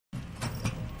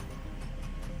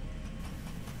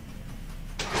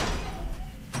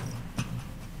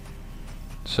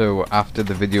So after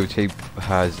the videotape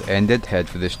has ended, head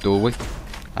for this doorway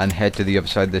and head to the other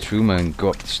side of this room and go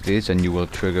up the stairs and you will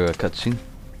trigger a cutscene.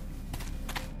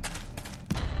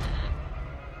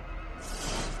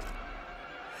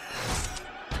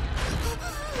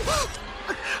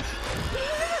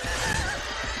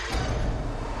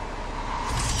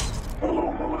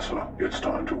 Hello, Melissa. It's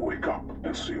time to wake up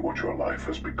and see what your life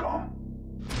has become.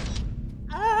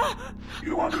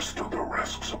 You understood the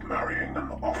risks of marrying an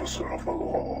officer of the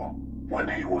law. When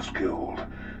he was killed,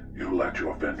 you let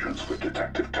your vengeance for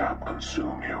Detective Tapp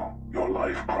consume you. Your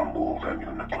life crumbled and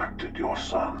you neglected your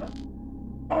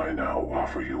son. I now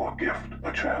offer you a gift,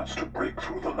 a chance to break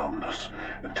through the numbness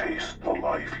and taste the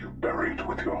life you buried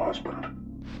with your husband.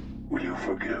 Will you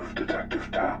forgive Detective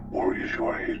Tapp, or is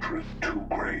your hatred too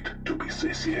great to be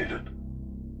satiated?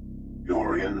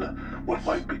 You're in what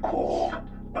might be called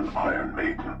an Iron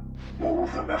Maiden.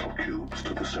 Move the metal cubes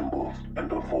to the symbols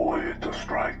and avoid the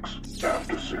strikes.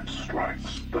 After 6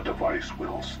 strikes, the device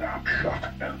will snap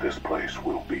shut and this place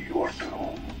will be your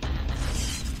doom.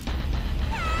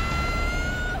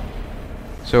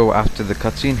 So after the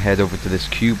cutscene, head over to this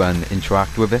cube and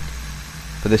interact with it.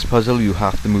 For this puzzle you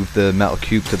have to move the metal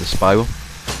cube to the spiral.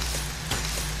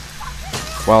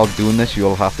 While doing this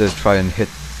you'll have to try and hit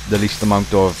the least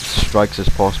amount of strikes as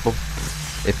possible.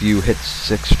 If you hit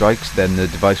 6 strikes, then the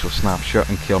device will snap shut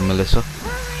and kill Melissa.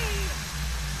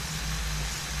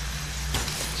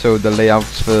 So the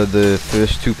layouts for the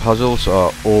first 2 puzzles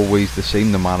are always the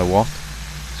same no matter what,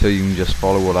 so you can just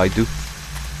follow what I do.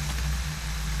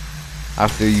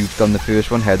 After you've done the first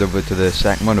one, head over to the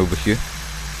second one over here.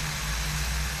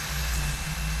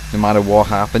 No matter what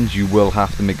happens, you will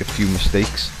have to make a few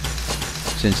mistakes,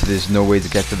 since there's no way to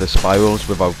get to the spirals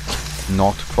without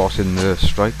not crossing the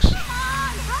strikes.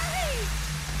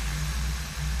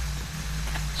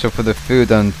 So for the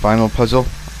third and final puzzle,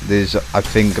 there's I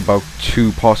think about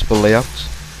 2 possible layouts.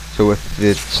 So if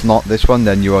it's not this one,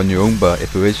 then you're on your own, but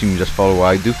if it is, you can just follow what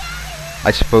I do. I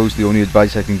suppose the only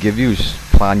advice I can give you is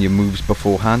plan your moves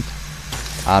beforehand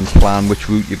and plan which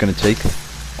route you're going to take.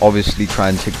 Obviously try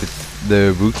and take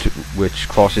the route which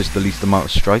crosses the least amount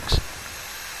of strikes.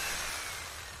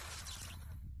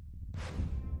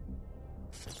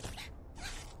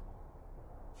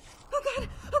 Oh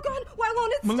God, why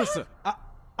won't it Melissa, stop?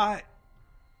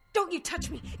 Don't you touch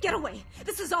me. Get away.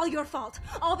 This is all your fault.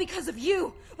 All because of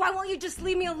you. Why won't you just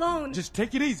leave me alone? just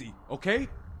take it easy, okay?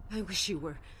 I wish you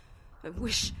were. I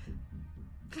wish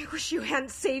you hadn't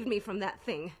saved me from that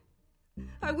thing.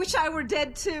 I wish I were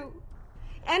dead too.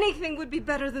 Anything would be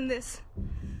better than this.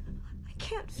 I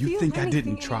can't feel You think I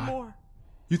anything didn't try? anymore.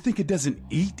 You think it doesn't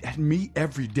eat at me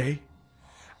every day?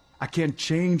 I can't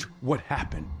change what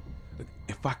happened.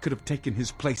 If I could have taken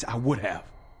his place, I would have.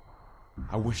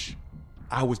 I wish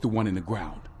I was the one in the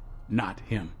ground, not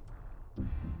him.